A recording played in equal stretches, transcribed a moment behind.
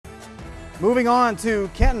Moving on to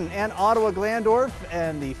Kenton and Ottawa-Glandorf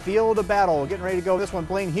and the field of battle. Getting ready to go this one.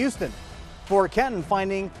 Blaine Houston for Kenton,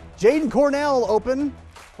 finding Jaden Cornell open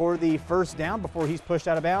for the first down before he's pushed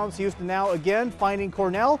out of bounds. Houston now again finding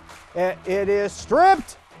Cornell. It is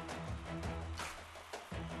stripped.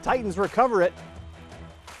 Titans recover it.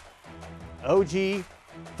 OG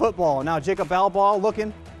football. Now Jacob Balbaugh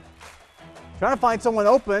looking, trying to find someone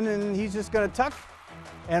open, and he's just going to tuck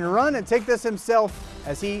and run and take this himself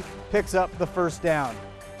as he picks up the first down.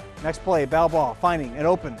 Next play, Balbaugh finding an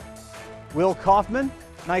open Will Kaufman.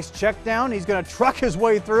 Nice check down. He's going to truck his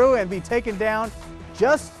way through and be taken down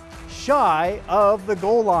just shy of the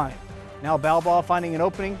goal line. Now Balbaugh finding an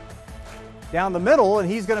opening down the middle, and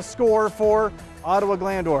he's going to score for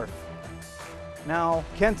Ottawa-Glandorf. Now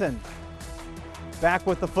Kenton back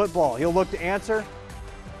with the football. He'll look to answer.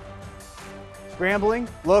 Scrambling,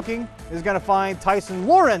 looking, is going to find Tyson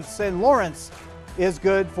Lawrence, and Lawrence is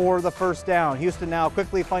good for the first down. Houston now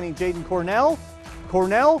quickly finding Jaden Cornell.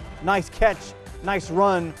 Cornell, nice catch, nice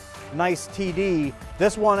run, nice TD.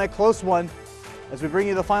 This one a close one as we bring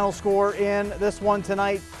you the final score in this one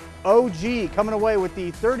tonight. OG coming away with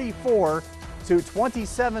the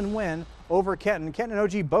 34-27 win over Kenton. Kenton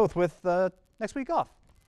and OG both with next week off.